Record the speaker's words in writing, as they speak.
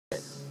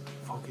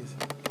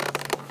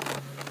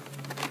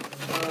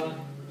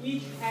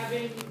each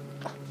having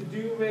to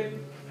do with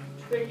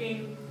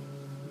picking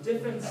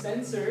different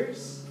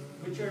sensors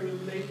which are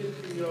related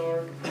to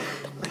your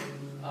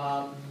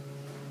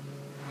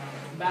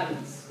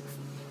balance.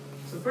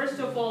 So first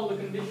of all, the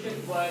condition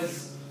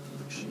was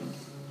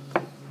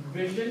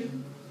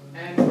vision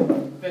and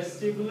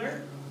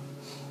vestibular.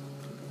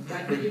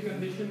 That would be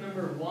condition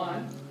number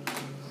 1.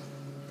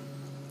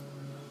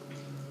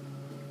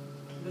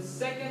 The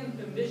second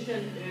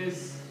condition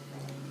is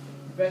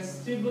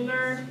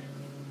vestibular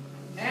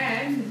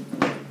and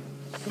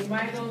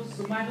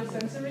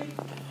somatosensory.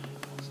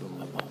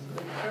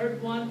 The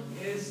third one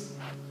is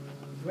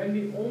when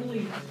we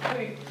only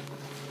tweak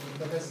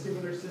the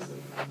vestibular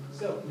system.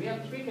 So we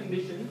have 3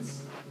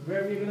 conditions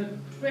where we're going to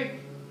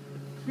tweak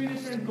 3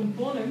 different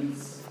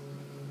components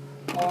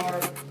or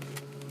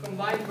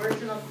combined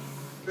version of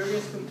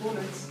various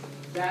components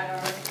that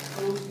are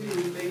closely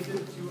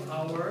related to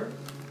our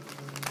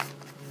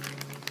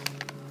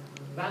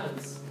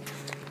balance.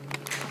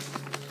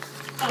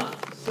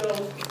 So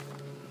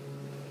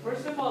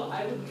first of all,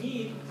 I would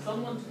need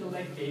someone to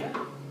collect data.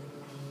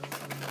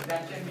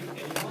 That can be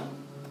anyone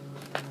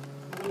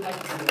who would like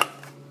to do it.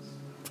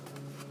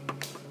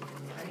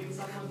 I need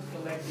someone to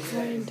collect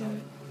data.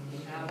 We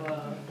have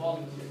a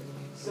volunteer.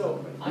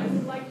 So I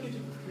would like you to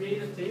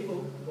create a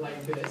table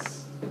like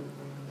this.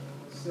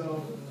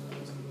 So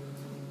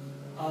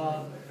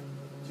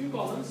 2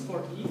 columns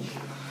for each.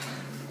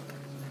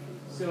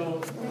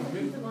 So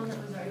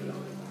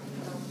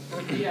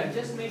yeah,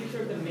 just make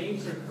sure the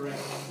names are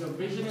correct. So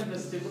vision and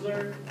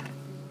vestibular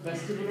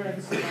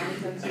and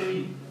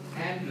somatosensory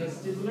and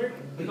vestibular,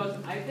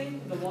 because I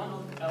think the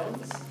one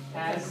else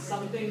has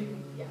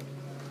something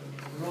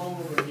wrong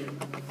over here.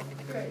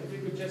 If you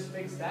could just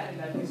fix that, and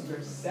that means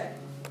we're set.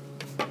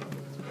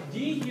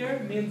 D here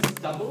means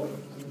double.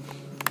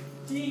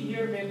 T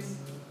here means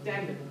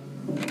tandem.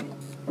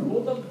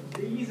 Both of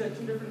these are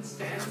 2 different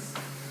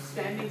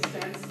standing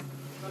stance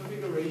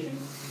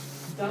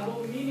configurations.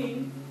 Double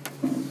meaning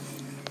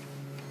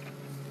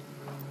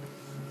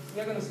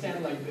you're going to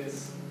stand like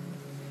this.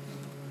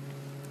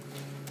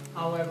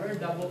 However,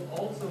 double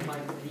also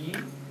might mean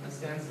a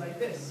stance like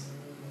this.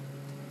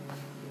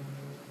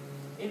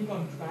 In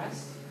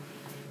contrast,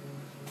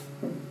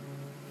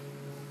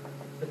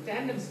 the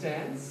tandem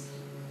stance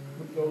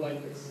would go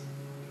like this.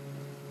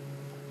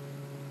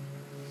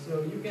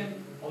 So you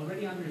can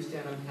already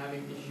understand I'm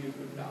having issues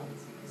with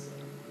balancing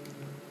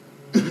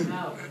myself.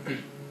 Now,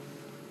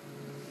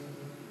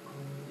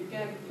 you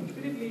can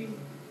intuitively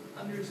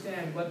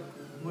understand what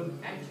would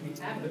actually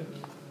happen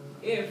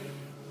if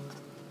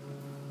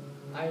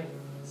I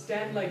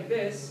stand like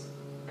this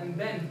and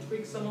then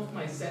tweak some of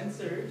my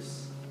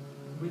sensors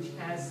which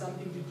has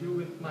something to do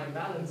with my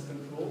balance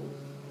control.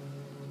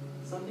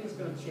 Something's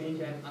going to change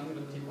and I'm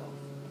going to tip off,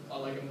 or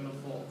like I'm going to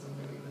fall,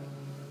 something like that.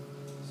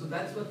 So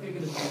that's what we're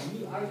going to do.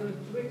 We are going to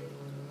tweak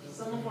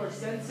some of our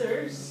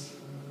sensors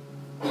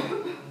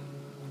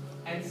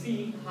and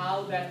see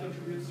how that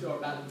contributes to our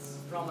balance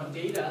from our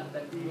data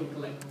that we will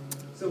collect.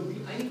 So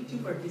I need 2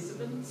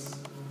 participants,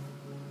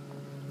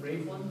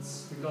 brave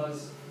ones,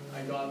 because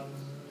I got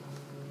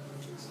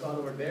Scott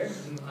over there,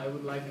 and I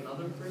would like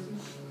another person.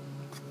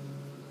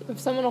 If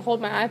someone will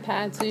hold my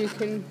iPad so you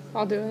can,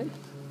 I'll do it.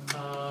 You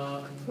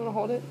want to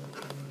hold it?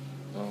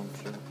 Oh,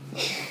 sure.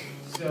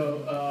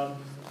 So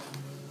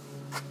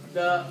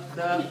the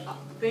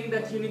thing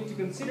that you need to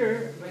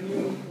consider when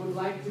you would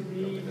like to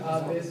be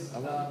this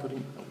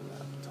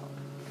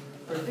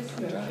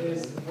participant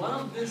is one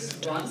of these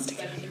runs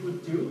that you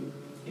would do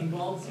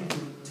involves you to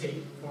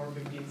take for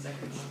 15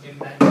 seconds in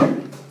that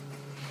area.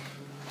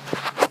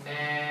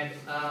 And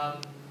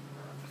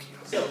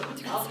so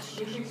I'll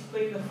quickly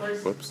explain the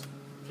first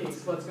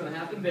case. What's going to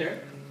happen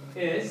there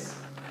is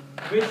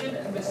vision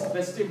and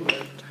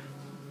vestibular.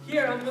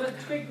 Here I'm going to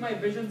tweak my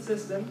vision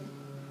system,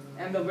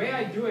 and the way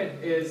I do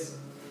it is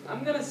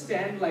I'm going to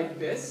stand like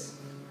this,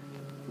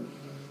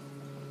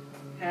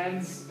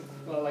 hands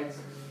like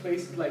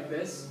placed like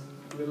this,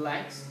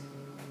 relaxed,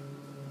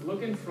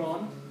 look in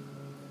front,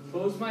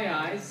 close my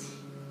eyes,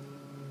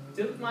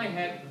 tilt my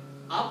head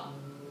up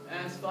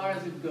as far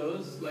as it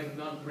goes, like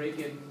not break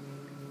it.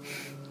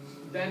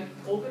 Then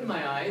open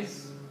my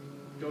eyes,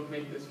 don't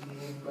make this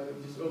move,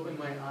 but just open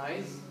my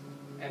eyes,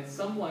 and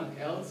someone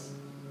else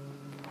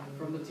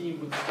from the team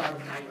would start a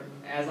timer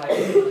as I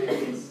open my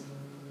eyes.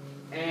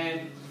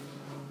 And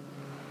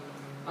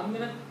I'm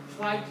going to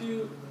try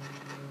to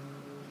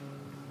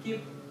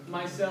keep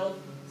myself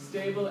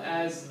stable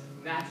as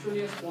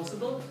naturally as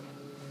possible.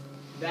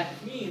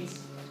 That means,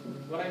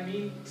 what I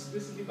mean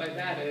explicitly by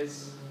that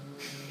is,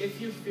 if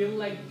you feel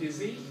like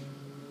dizzy,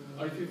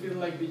 or if you feel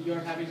like that you're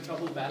having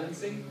trouble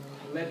balancing,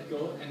 let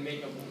go and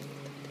make a move.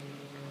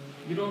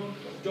 You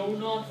do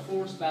not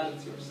force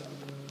balance yourself.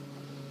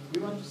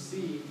 You want to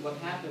see what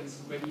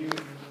happens when you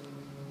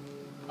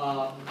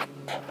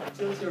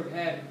tilt your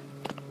head,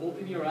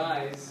 open your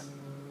eyes,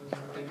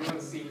 and we want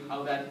to see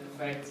how that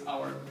affects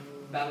our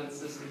balance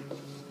system.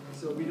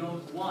 So we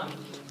don't want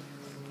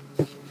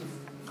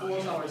to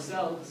force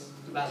ourselves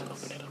to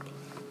balance.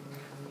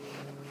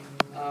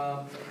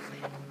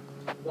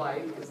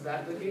 Why is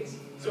that the case?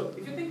 So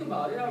if you think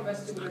about it, our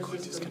vestibular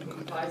system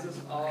comprises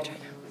of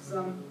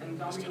some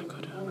anatomical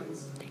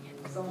components.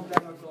 Some of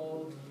them are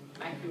called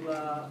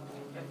macula,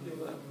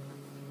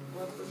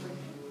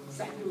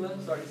 sacula,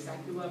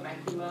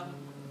 macula.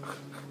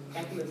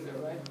 Macula is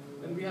there, right?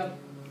 Then we have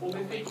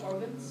polypic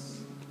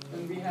organs.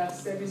 Then we have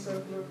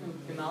semicircular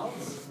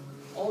canals.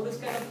 All these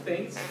kind of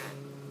things.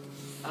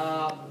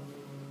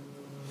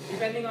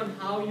 Depending on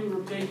how you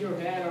rotate your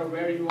head or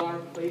where you are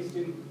placed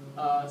in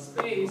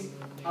space,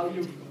 how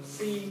you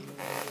see,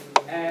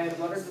 and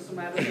what are the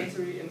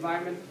somatosensory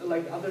environment,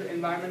 like other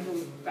environmental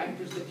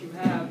factors that you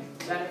have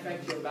that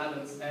affect your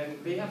balance,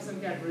 and they have some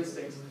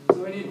characteristics.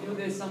 So when you do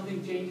this,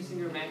 something changes in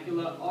your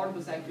macula or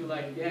the sacula,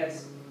 I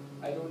guess.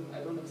 I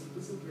don't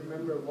explicitly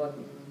remember what,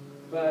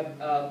 but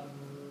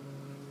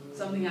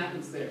something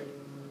happens there,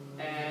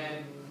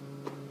 and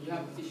you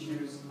have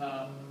issues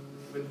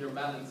with your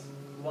balance.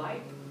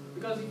 Why?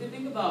 Because if you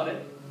think about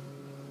it,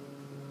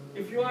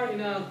 if you are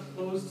in a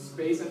closed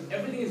space and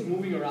everything is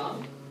moving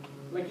around,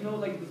 like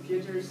like the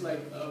theaters,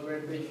 like where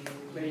they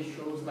play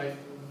shows like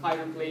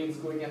fighter planes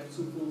going at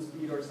full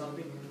speed or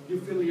something, you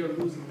feel you're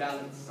losing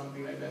balance,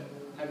 something like that.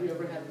 Have you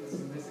ever had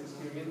this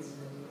experience?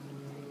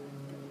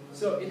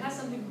 So it has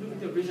something to do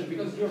with your vision,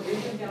 because your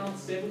vision cannot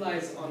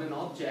stabilize on an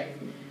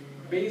object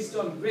based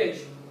on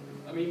which,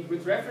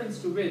 with reference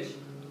to which,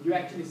 you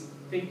actually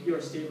think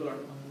you're stable or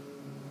not.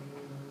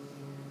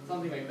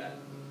 Something like that.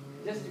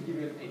 Just to give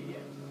you an idea.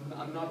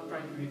 I'm not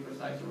trying to be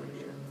precise over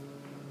here.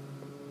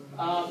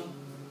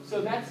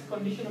 So that's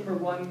condition number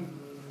one.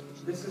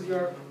 This is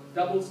your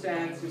double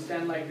stance. You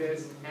stand like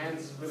this,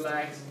 hands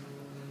relaxed,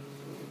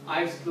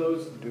 eyes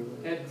closed,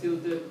 head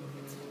tilted.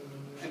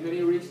 And when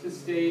you reach this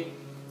state,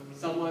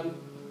 someone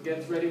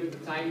gets ready with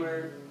the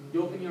timer.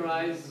 You open your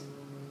eyes,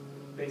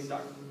 they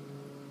start.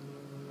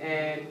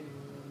 And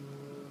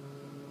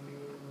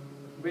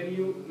when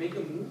you make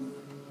a move,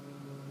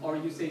 or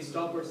you say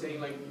stop, or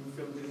saying like you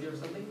feel dizzy or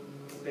something,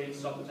 they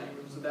stop the timer.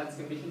 So that's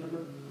condition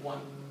number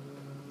one.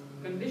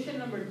 Condition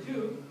number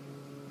two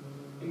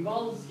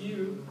involves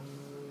you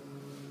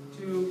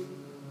to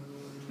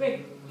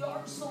tweak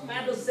your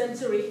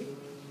somatosensory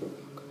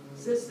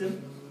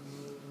system.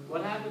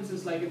 What happens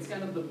is, like, it's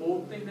kind of the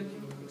boat thing that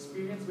you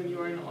experience when you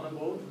are on a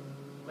boat,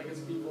 like a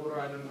speedboat or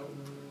I don't know.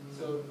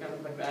 So kind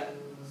of like that.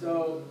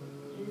 So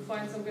you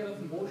find some kind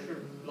of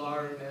motion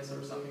blurriness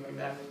or something like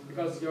that,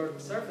 because your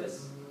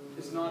surface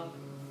is not,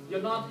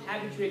 you're not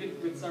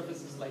habituated with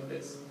surfaces like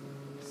this.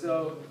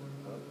 So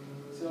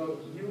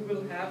you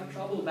will have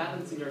trouble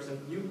balancing yourself.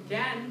 You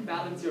can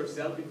balance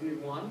yourself if you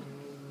want.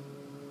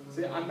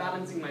 Say, I'm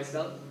balancing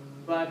myself,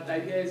 but the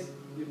idea is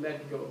you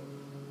let go.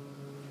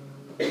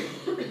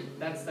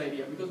 That's the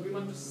idea, because we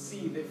want to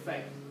see the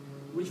effect.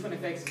 Which one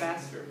affects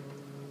faster?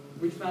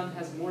 Which one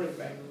has more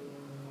effect?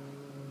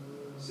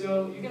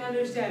 So you can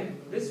understand,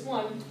 this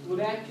one would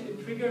actually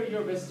trigger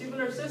your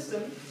vestibular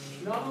system.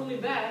 Not only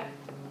that,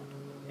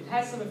 it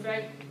has some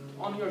effect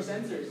on your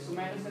sensors,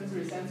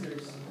 somatosensory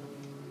sensors.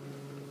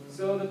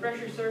 So the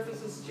pressure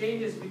surfaces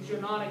changes which you're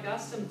not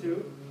accustomed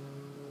to,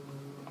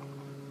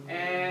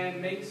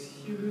 and makes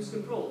you lose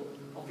control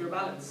of your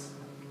balance.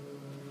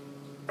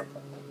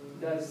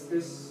 Does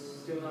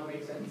this still not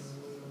make sense?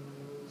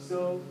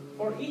 So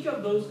for each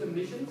of those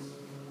conditions,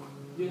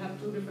 you have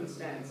two different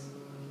stances.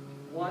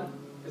 One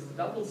is the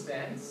double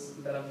stance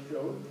that I've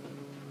showed.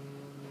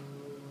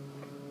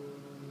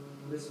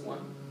 This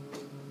one.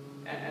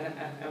 And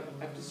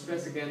I have to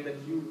stress again that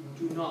you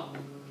do not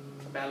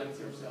balance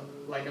yourself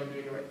like I'm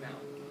doing right now.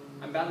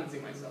 I'm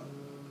balancing myself,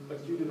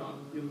 but you do not.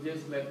 You'll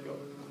just let go.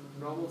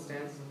 Normal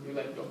stance, you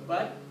let go.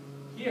 But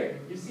here,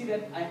 you see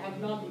that I have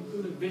not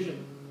included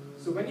vision.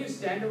 So when you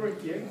stand over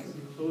here,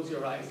 you close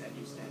your eyes and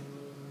you stand.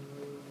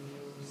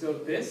 So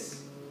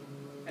this,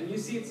 and you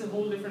see it's a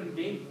whole different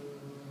game.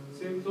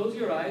 So you close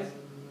your eyes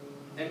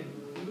and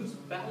lose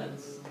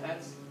balance.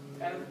 That's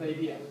kind of the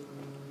idea.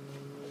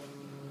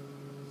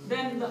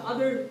 Then the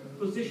other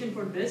position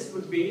for this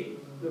would be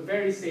the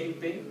very same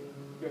thing.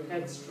 Your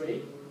head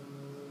straight.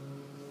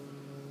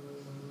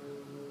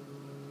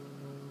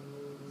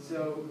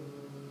 So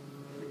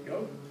here we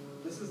go.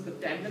 This is the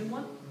tandem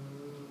one.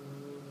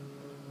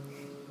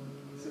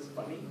 This is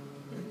funny,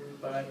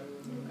 but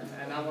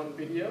and I'm on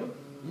video.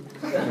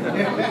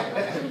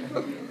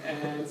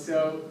 And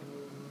so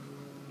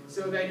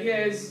the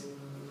idea is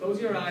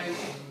close your eyes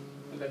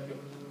and let go,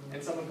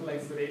 and someone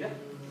collects the data.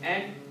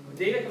 And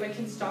data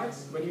collection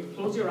starts when you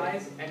close your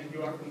eyes and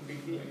you are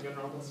completely in your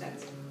normal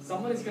stance.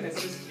 Someone is going to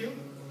assist you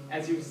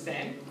as you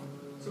stand.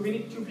 So we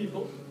need two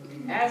people.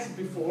 As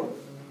before,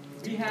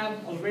 we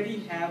already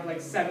have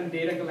like 7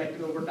 data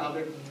collected over the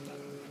other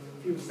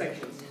few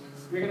sections.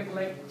 We're going to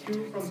collect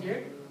 2 from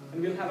here,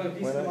 and we'll have a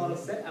decent amount of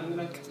set. I'm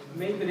going to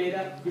make the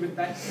data, give it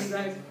back to you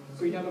guys,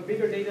 so you have a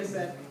bigger data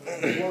set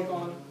to work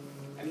on,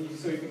 and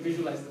so you can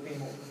visualize the thing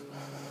more.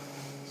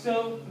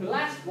 So the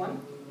last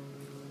one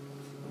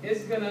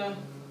is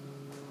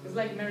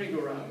like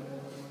merry-go-round.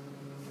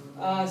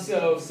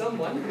 So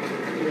someone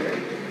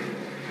here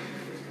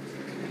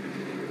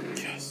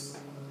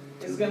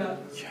is gonna.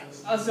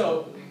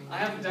 So I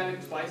have done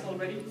it twice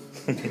already.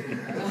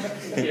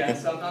 Yeah,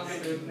 so I'm not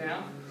gonna do it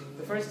now.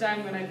 The first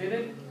time when I did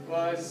it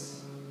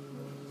was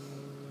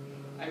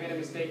I made a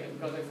mistake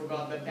because I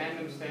forgot that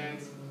tandem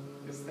stance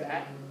is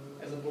that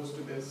as opposed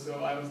to this.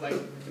 So I was like,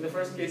 in the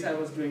first case I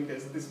was doing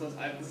this. This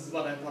is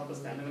what I thought was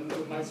tandem, and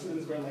so my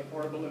students were like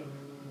horrible, like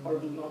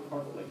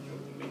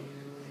jokingly.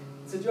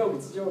 It's a joke.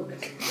 It's a joke.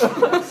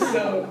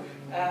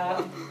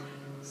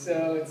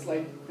 So it's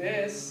like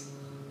this.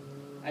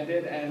 I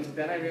did, and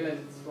then I realized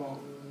it's wrong.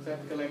 So I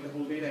have to collect the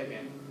whole data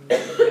again, and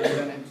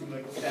then I have to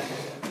like that.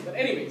 But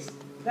anyways,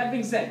 that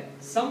being said,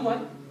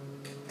 someone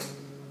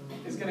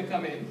is gonna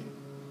come in,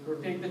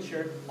 rotate the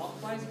chair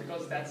clockwise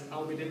because that's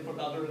how we did for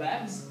the other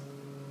labs.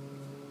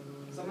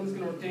 Someone's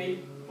gonna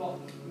rotate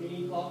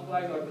me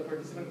clockwise or the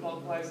participant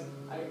clockwise.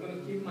 I'm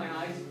gonna keep my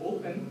eyes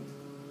open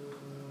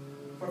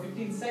for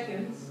 15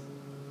 seconds,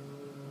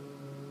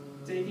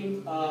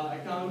 taking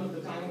account of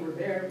the time over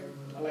there,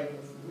 like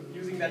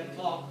using that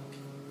clock.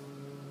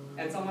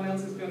 And someone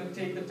else is going to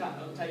take the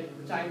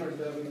timer,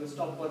 the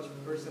stopwatch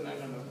person, I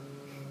don't know.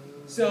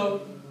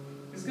 So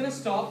it's going to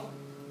stop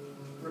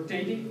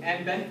rotating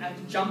and then have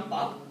to jump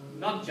up,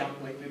 not jump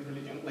like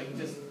literally jump, like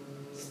just,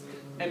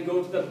 and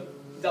go to the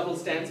double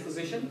stance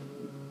position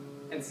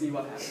and see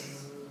what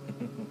happens.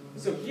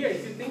 So here,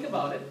 if you think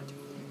about it,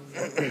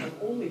 I'm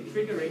only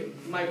triggering,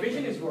 my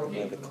vision is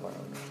working,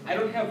 I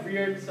don't have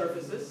weird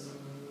surfaces.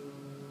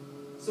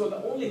 So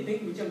the only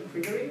thing which I'm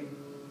triggering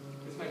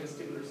is my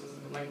vestibular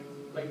system.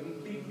 Like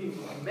completely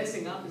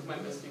messing up is my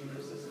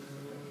vestibular system.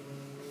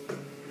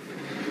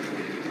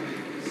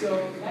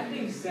 So that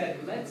being said,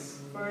 let us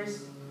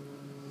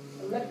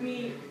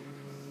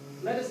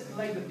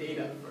collect the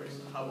data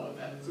first. How about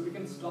that? So we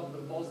can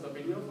pause the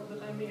video for the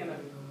time being, and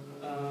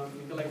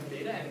we collect the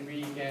data, and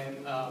we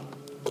can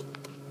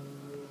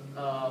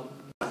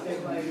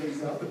stabilize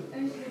yourself.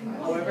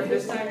 However,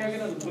 this time you're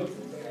gonna look.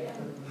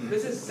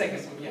 This is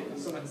second one, yeah,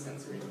 so much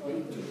sensory.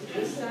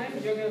 This time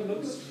you're gonna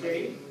look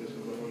straight.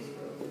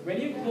 When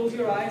you close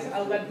your eyes,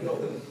 I'll let go.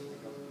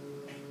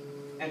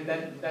 And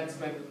then that's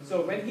when,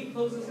 so when he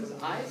closes his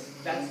eyes,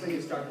 that's when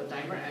you start the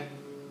timer, and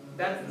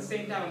that's the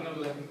same time I'm going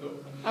to let him go.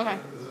 Okay.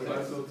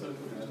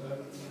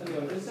 No,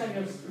 this time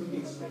you're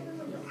looking straight.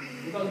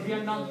 Because we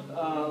are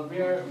not, we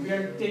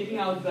are taking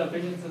out the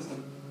vision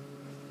system.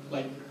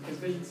 Like, his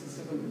vision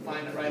system will be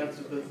fine right up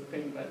to the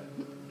thing, but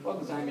what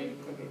the timing?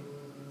 Okay.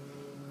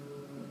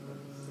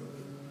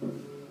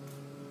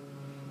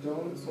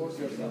 Don't force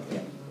yourself.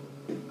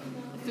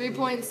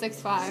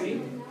 3.65.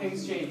 See,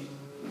 things change.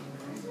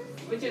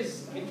 Which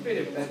is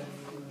intuitive that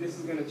this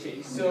is going to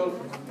change. So,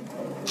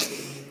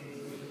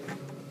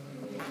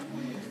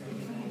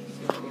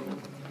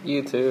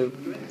 YouTube.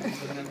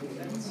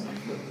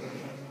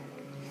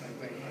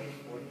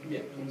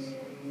 Yeah,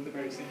 the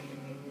very same.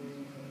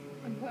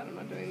 I'm glad I'm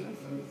not doing this.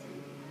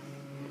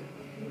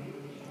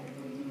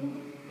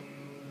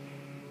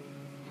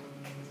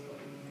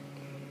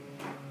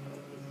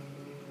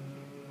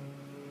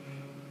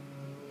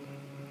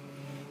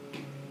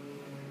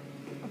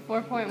 A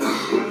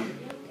 4.10.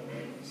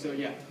 So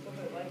yeah,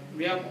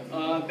 we have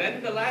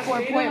then the last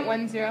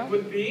 4.10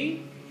 would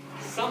be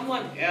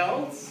someone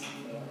else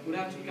would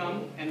have to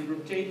come and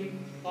rotate him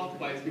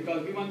clockwise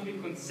because we want to be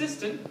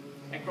consistent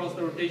across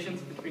the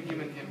rotations between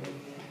him and him.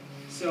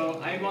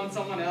 So I want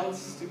someone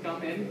else to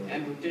come in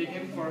and rotate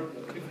him for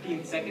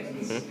 15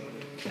 seconds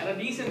at a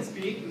decent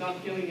speed,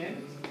 not killing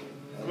him.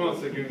 Come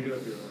on, Sid, get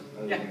up here.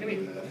 Yeah, come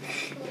here.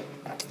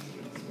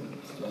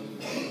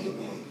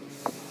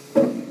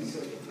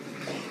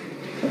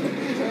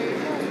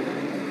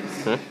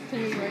 Can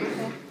you wear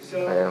yourself?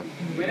 So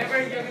whenever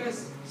you're gonna,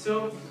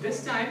 so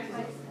this time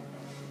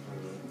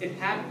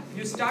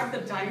you start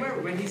the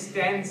timer when he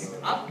stands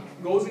up,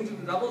 goes into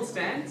the double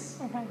stance,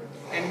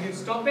 and you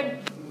stop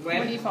it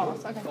when he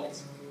falls. Okay.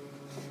 Falls.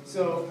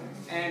 So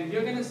and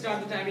you're gonna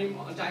start the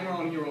timer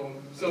on your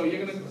own. So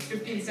you're gonna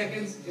 15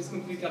 seconds is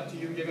completely up to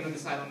you. You're gonna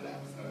decide on that.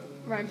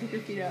 Ryan, pick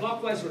your feet up.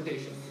 Clockwise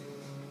rotation.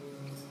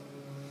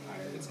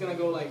 It's gonna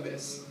go like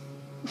this.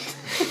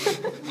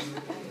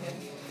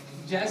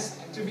 Just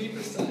to be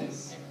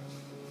precise.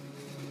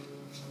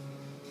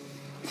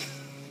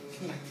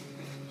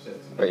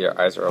 But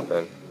your eyes are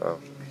open. Oh.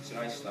 Should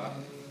I stop?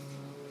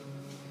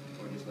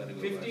 Or just let it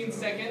go? 15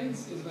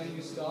 seconds is when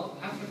you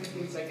stop. After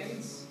 15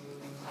 seconds,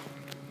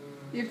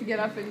 You have to get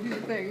up and do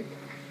the thing.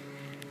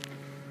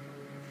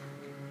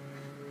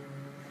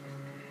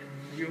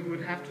 you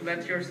would have to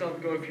let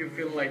yourself go if you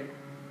feel like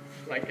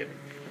it.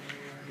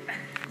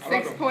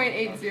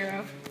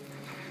 6.80.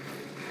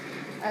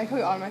 I like how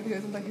he automatically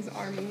goes into like his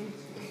army.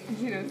 Did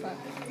you notice that?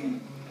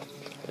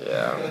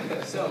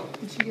 Yeah. So,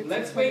 Did she get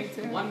let's wait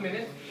 6.82? 1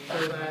 minute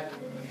so that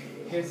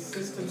his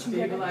system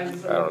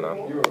stabilizes. I don't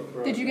know.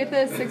 Did you get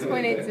the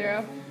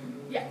 6.80?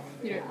 Yeah.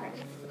 You did, right.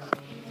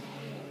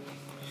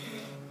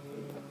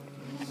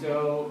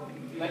 So,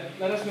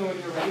 let us know when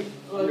you're ready.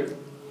 Look,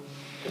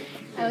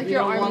 I like we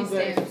your don't army want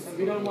the- stance.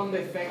 We don't want the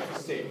effect to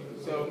stay.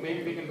 So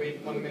maybe we can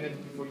wait 1 minute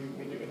before you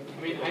do it.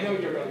 I mean, I know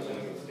you're really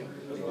still.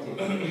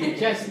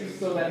 Just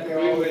so that we're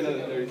all. Wait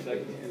another 30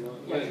 seconds.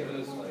 Yeah, Wait, sure.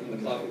 the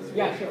clock is.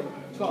 Yeah, sure.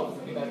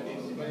 12 in that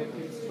case. When it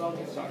hits 12,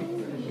 you start.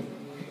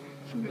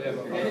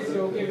 Dennis,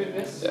 you okay with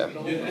this? Yeah.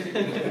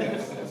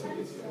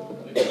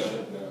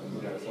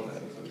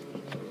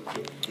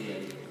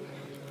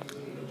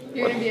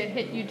 You're gonna be a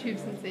hit YouTube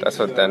sensation. That's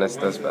what Dennis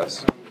does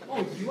best.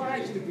 Oh, you are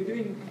actually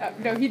videoing.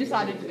 No, he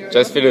decided to do it.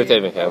 Just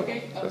videotaping him.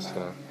 Okay. Just,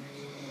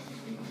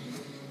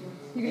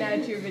 You can add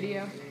it to your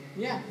video.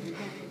 Yeah. You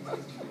can.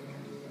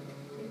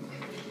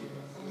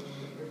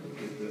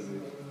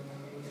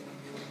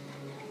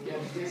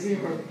 Get busy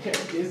or get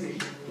busy.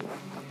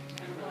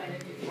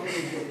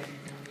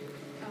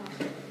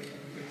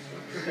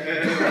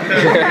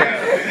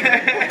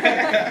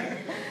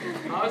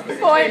 How is the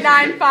 0.95.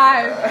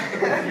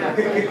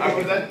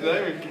 Did that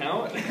even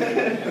count?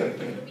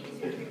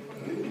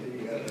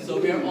 So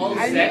we are all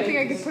I set. didn't think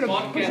I could put a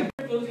Podcast.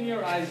 Closing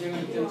your eyes, you're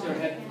going to tilt your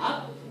head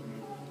up.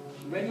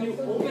 When you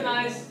open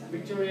eyes,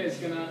 Victoria is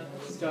going to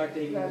start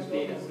taking the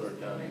data.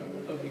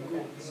 Okay,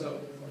 cool. So,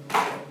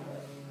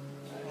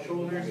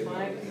 shoulders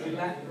fine.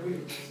 Relax.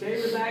 Stay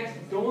relaxed.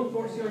 Don't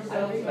force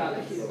yourself to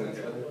balance.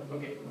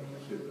 Okay.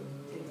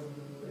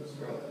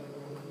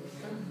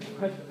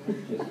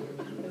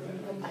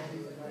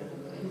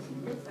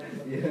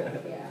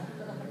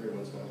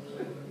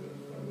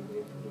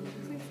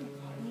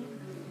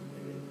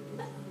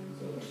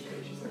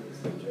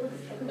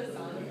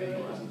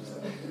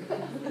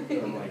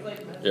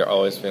 you're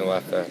always being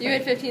laughed at. You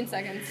had 15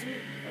 seconds.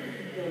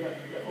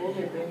 The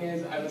only thing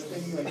is, I was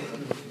thinking like,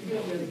 you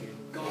know,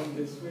 we've gone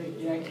this way.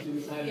 He actually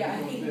decided to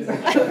go this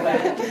way.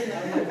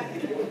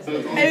 So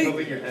it's only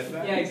tilting your head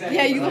back? Yeah, exactly.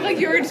 Yeah, you look like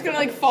you were just gonna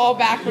like fall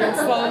backwards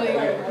slowly.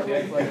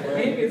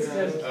 Maybe it's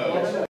just.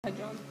 Oh.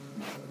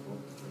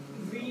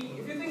 If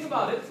you think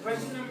about it,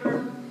 question number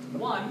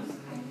 1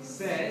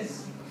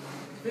 says,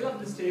 fill up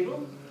this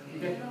table, you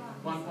get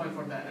 1 point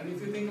for that. And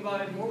if you think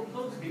about it more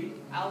closely,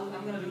 I'm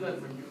going to do that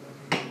for you.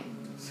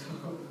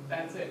 So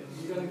that's it.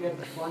 You're going to get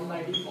 1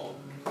 by default.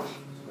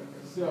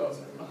 So,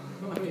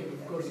 I mean,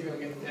 of course you're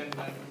going to get 10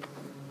 by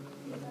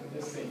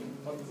the same,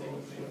 or the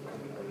same thing.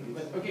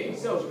 But okay,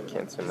 so,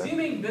 Can't zoom in.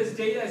 assuming this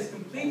data is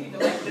completely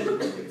collected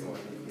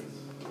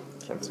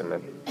Can't zoom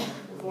in.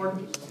 for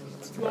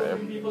 2 or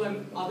 3 people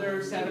and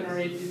other 7 or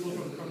 8 people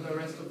from the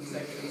rest of the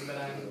sections that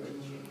I have.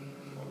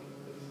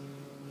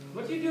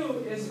 What you do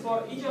is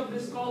for each of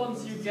these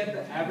columns you get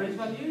the average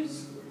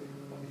values,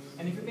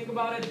 and if you think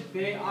about it,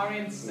 they are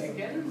in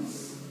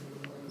seconds,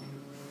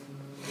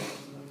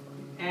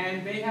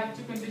 and they have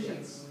 2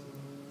 conditions,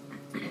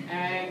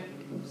 and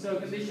so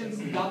conditions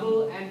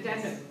double and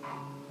tandem.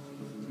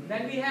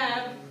 Then we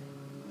have,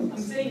 I'm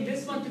saying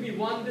this one to be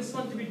 1, this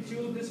one to be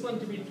 2, this one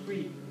to be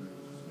 3.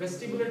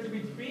 Vestibular to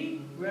be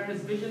 3,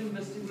 whereas vision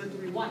vestibular to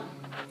be 1.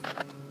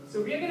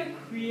 So we are going to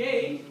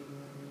create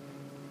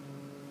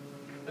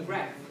a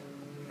graph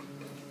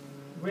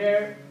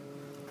where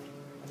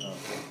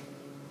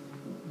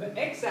the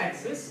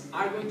x-axis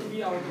are going to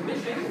be our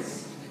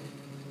conditions,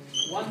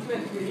 1, 2,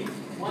 and 3,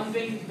 1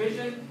 being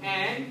vision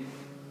and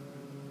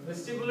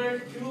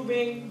vestibular, 2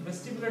 being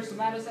vestibular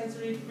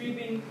somatosensory, 3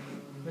 being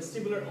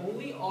vestibular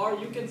only, or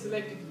you can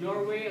select it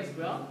your way as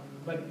well,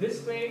 but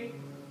this way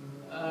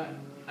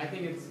I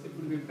think it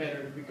will be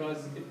better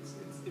because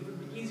it will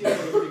be easier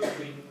for you to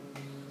explain.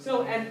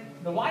 So, and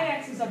the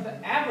y-axis of the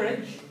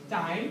average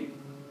time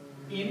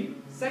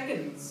in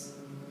seconds.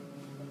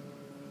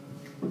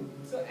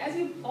 So as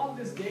you plot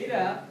this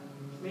data,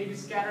 maybe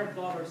scatter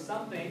plot or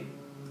something,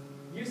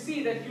 you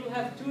see that you'll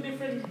have 2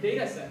 different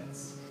data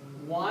sets.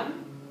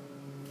 One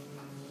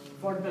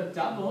for the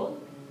double,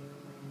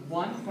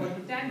 one for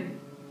the tandem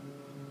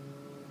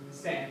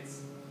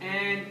stance.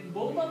 And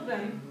both of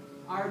them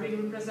are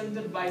being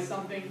represented by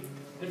something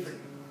different.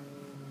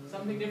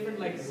 Something different,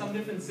 like some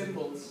different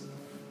symbols.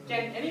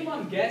 Can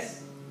anyone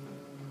guess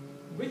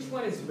which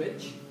one is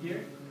which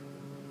here?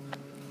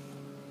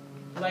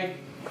 Like,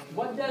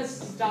 what does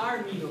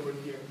star mean over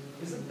here?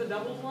 Is it the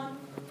double one?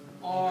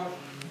 Or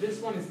this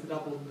one is the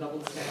double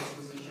stance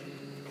position?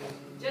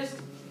 Just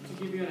to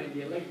give you an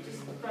idea, like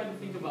just try to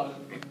think about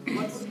it.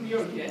 What would be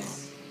your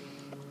guess?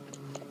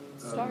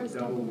 Stars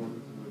Double double.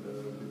 one with the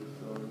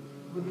star.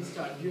 With the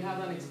star, do you have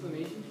an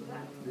explanation to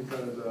that?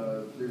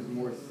 Because there's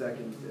more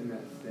seconds in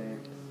that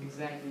stance.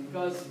 Exactly,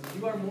 because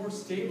you are more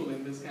stable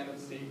in this kind of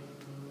state.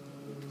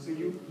 So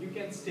you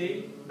can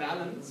stay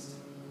balanced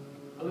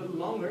a little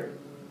longer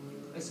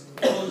as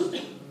opposed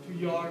to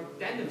your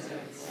tandem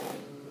stance.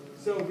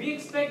 So we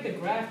expect the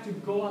graph to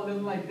go a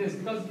little like this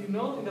because you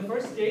know in the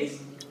first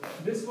case,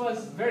 this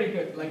was very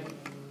good. Like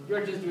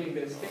you're just doing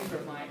this, things were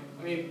fine.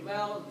 I mean,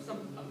 well,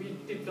 we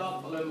tipped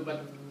off a little,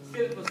 but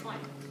still it was fine.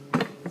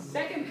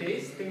 Second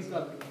case, things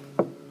got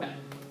bad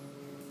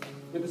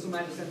with the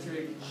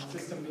somatosensory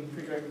system being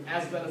triggered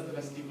as well as the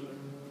vestibular.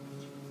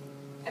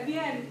 At the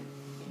end,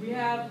 we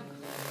have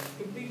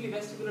completely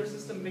vestibular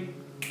system being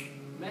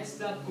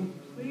messed up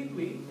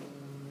completely,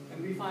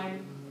 and we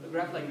find a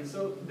graph like this.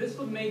 So this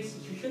would make,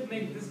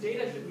 this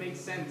data should make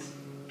sense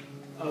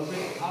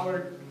with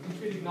our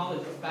intuitive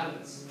knowledge of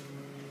balance.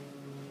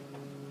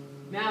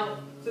 Now,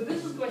 so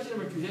this is question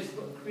number 2, just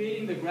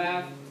creating the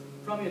graph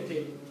from your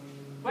table.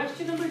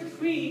 Question number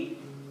 3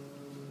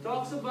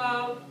 talks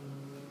about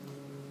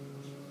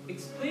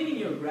explaining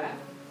your graph,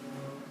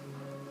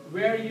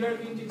 where you're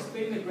going to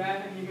explain the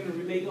graph and you're going to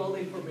relate all the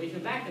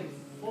information back and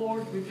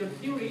forth with your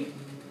theory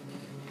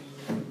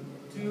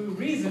to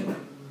reason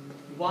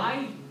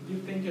why you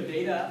think your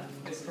data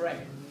is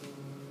correct.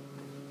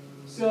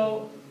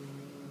 So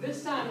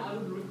this time I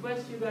would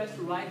request you guys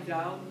to write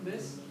down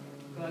this,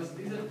 because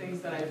these are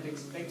things that I would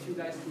expect you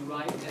guys to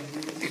write as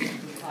you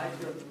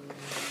type your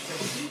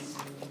questions.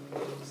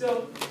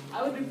 So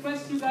I would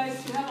request you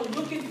guys to have a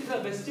look into the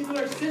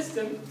vestibular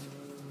system,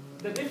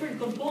 the different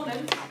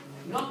components,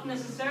 not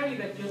necessarily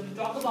that you have to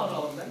talk about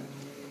all of them.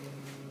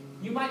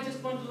 You might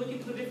just want to look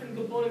into the different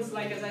components,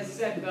 like as I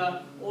said,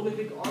 the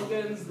oolitic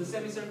organs, the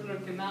semicircular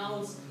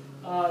canals,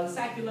 the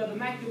sacula, the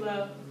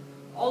macula,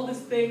 all these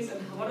things, and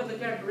what are the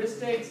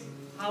characteristics,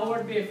 how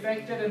are they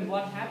affected, and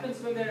what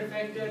happens when they're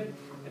affected.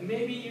 And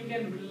maybe you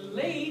can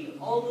relate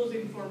all those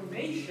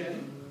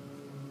information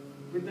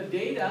with the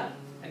data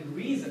and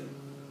reason.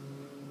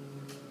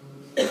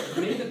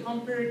 Make a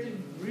comparative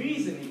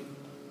reasoning.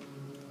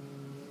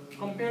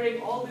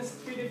 Comparing all these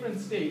 3 different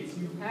states,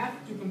 you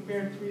have to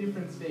compare 3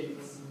 different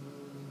states,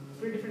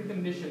 3 different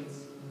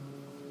conditions,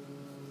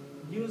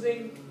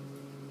 using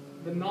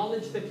the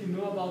knowledge that you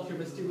know about your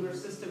vestibular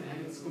system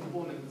and its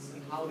components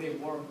and how they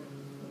work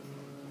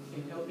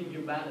in helping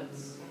you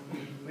balance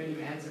when you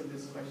answer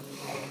this question.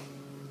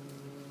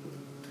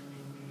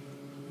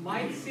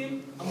 Might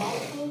seem a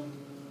mouthful,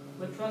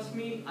 but trust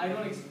me, I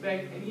don't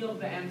expect any of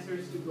the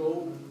answers to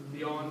go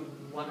beyond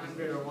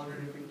 100 or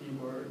 150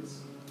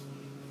 words.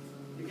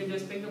 You can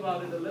just think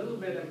about it a little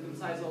bit and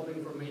concise all the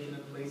information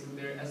and place it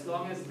there. As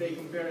long as they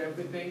compare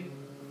everything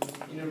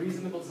in a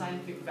reasonable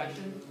scientific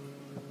fashion,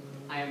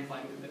 I am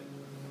fine with it.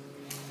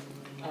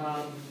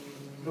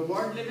 The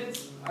word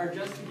limits are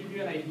just to give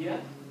you an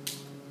idea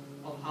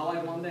of how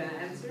I want the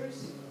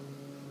answers.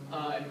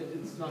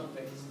 It's not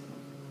fixed.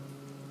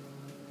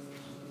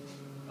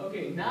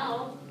 Okay,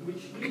 now,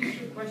 which leads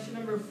to question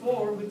number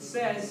 4, which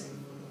says,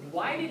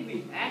 why did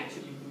we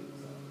actually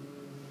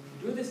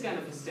do this kind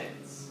of a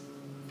stance?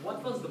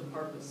 What was the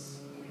purpose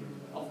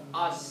of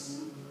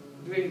us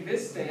doing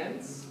this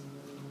stance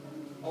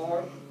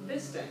or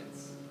this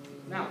stance?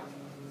 Now,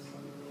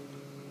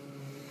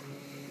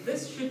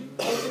 this should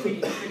also be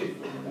intuitive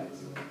for you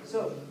guys.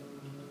 So,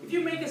 if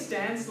you make a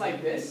stance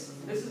like this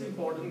is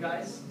important,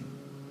 guys.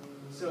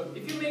 So,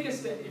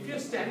 if you're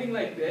standing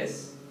like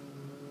this,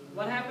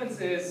 what happens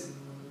is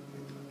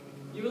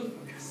you will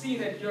see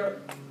that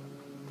you're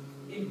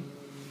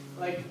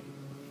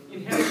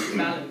inherently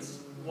balanced.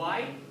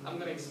 Why? I'm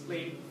going to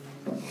explain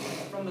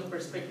from the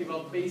perspective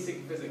of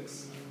basic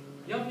physics.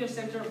 You have your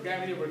center of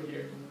gravity over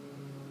here,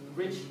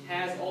 which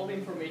has all the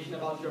information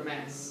about your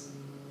mass,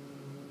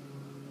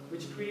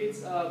 which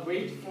creates a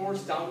weight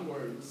force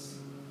downwards.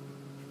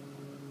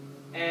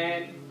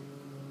 And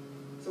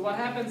so what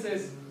happens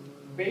is,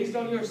 based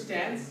on your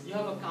stance, you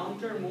have a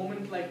counter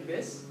moment like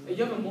this.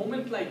 You have a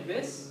moment like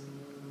this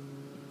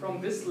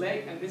from this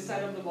leg and this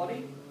side of the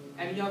body,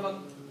 and you have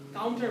a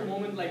counter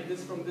moment like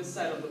this from this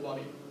side of the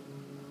body.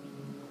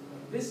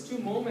 These 2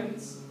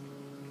 moments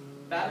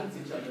balance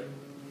each other,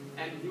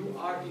 and you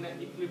are in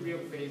an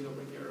equilibrium phase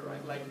over here,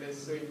 right, like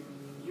this. So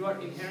you are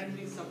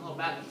inherently somehow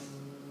balanced.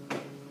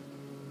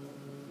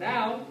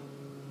 Now,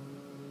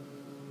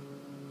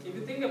 if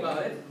you think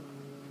about it,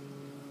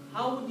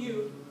 how would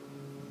you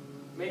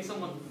make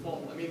someone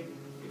fall? I mean,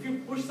 if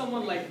you push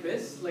someone like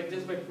this, like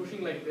just by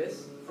pushing like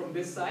this from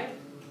this side,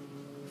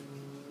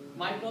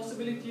 my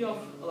possibility of,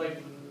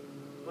 like,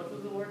 what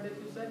was the word that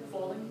you said?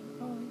 Falling?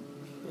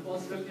 The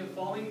possibility of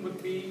falling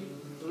would be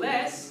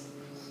less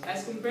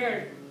as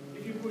compared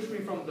if you push me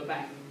from the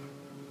back.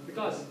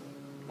 Because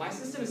my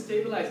system is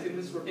stabilized in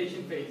this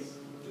rotation phase,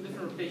 2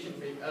 different rotation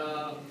phase,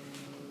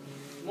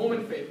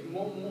 moment phase,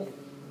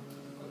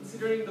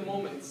 considering the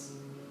moments.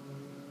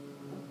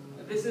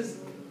 This is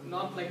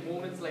not like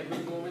moments like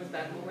these moments,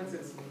 that moments,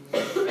 it's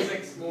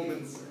physics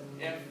moments,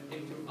 F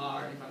into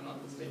R, if I'm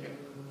not mistaken.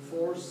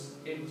 Force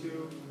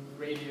into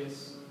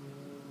radius.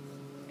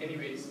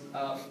 Anyways,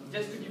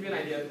 just to give you an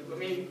idea, I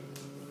mean,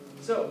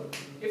 so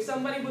if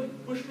somebody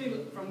would push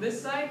me from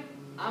this side,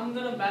 I'm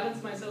going to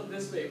balance myself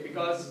this way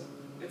because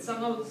it's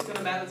somehow going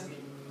to balance me.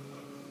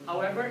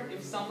 However,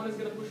 if someone is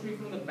going to push me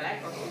from the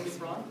back or from the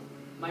front,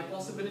 my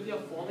possibility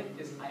of falling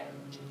is higher.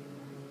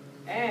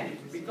 And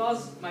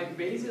because my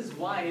base is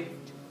wide,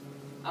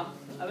 I'm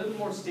a little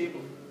more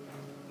stable.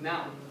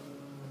 Now,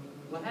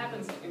 what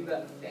happens in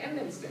the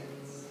tandem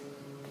stance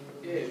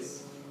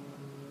is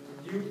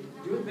you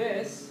do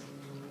this,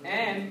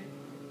 and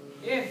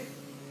if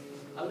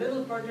a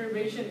little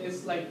perturbation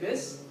is like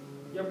this,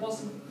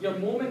 your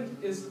moment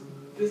is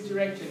this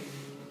direction,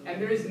 and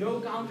there is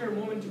no counter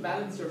moment to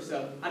balance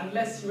yourself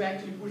unless you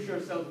actually push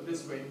yourself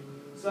this way.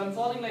 So I'm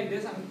falling like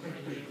this, I'm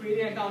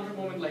creating a counter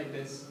moment like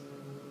this.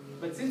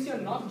 But since you're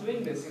not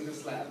doing this in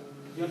this lab,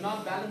 you're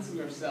not balancing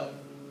yourself.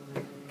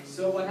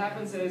 So what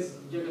happens is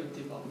you're going to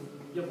tip off.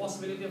 Your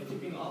possibility of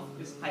tipping off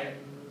is higher.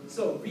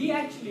 So we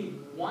actually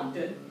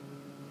wanted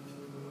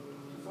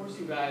to force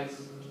you guys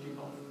to tip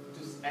off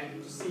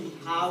and to see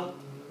how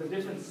the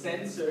different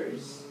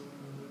sensors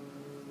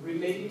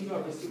relating to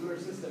our vestibular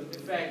system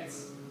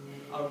affects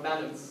our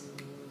balance.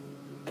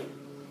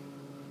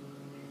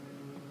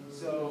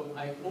 So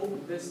I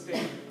hope this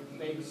thing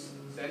makes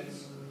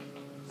sense.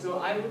 So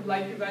I would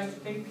like you guys to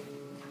think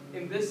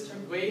in this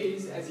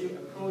ways as you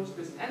approach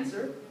this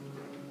answer.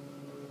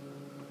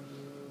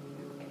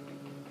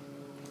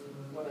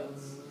 What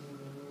else?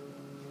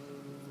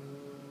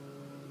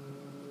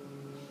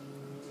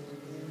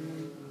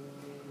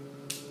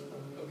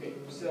 Okay,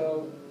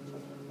 so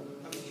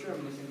I'm sure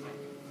I'm missing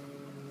something.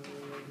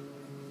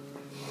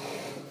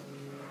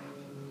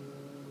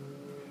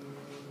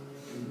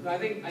 No, I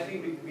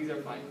think these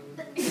are fine.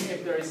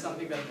 If there is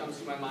something that comes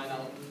to my mind,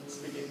 I'll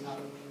speak it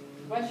out.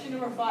 Question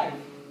number 5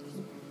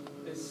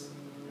 is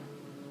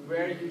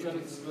where you're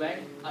going to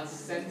select a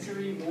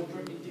sensory motor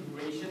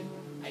integration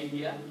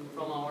idea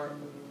from our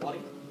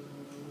body,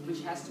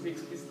 which has to be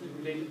explicitly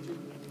related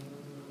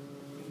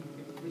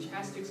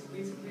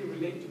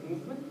to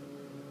movement,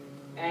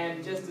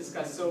 and just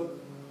discuss. So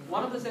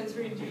one of the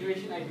sensory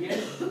integration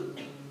ideas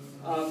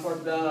for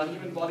the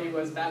human body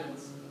was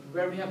balance,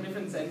 where we have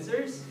different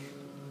sensors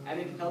and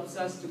it helps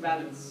us to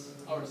balance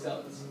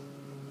ourselves.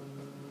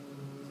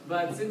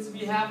 But since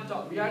we are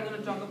going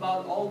to talk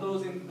about all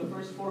those in the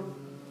first 4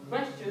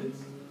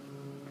 questions,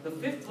 the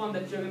 5th one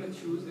that you're going to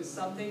choose is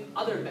something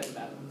other than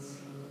balance,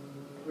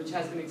 which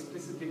has been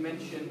explicitly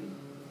mentioned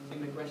in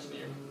the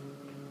questionnaire.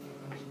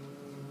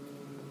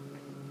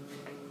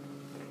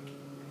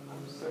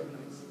 I'm certain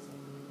it's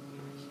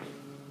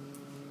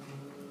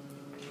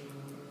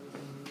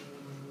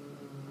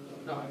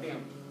no, I think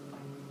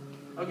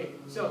I'm okay.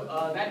 So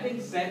that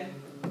being said,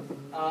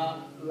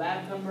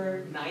 lab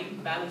number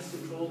 9, balance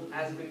control,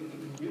 has been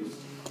introduced.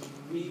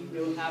 We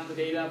will have the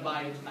data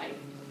by tonight.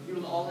 You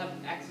will all have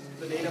access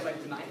to the data by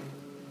tonight.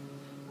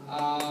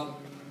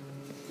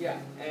 Yeah,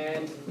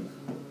 and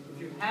if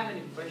you have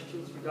any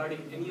questions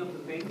regarding any of the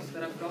things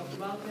that I've talked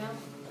about now,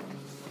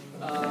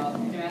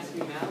 you can ask me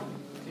now.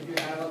 If you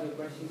have other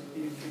questions,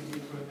 please shoot me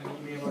through an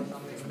email or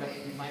something that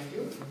will be fine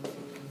too.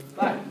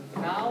 But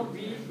now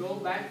we go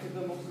back to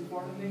the most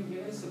important thing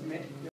here: submit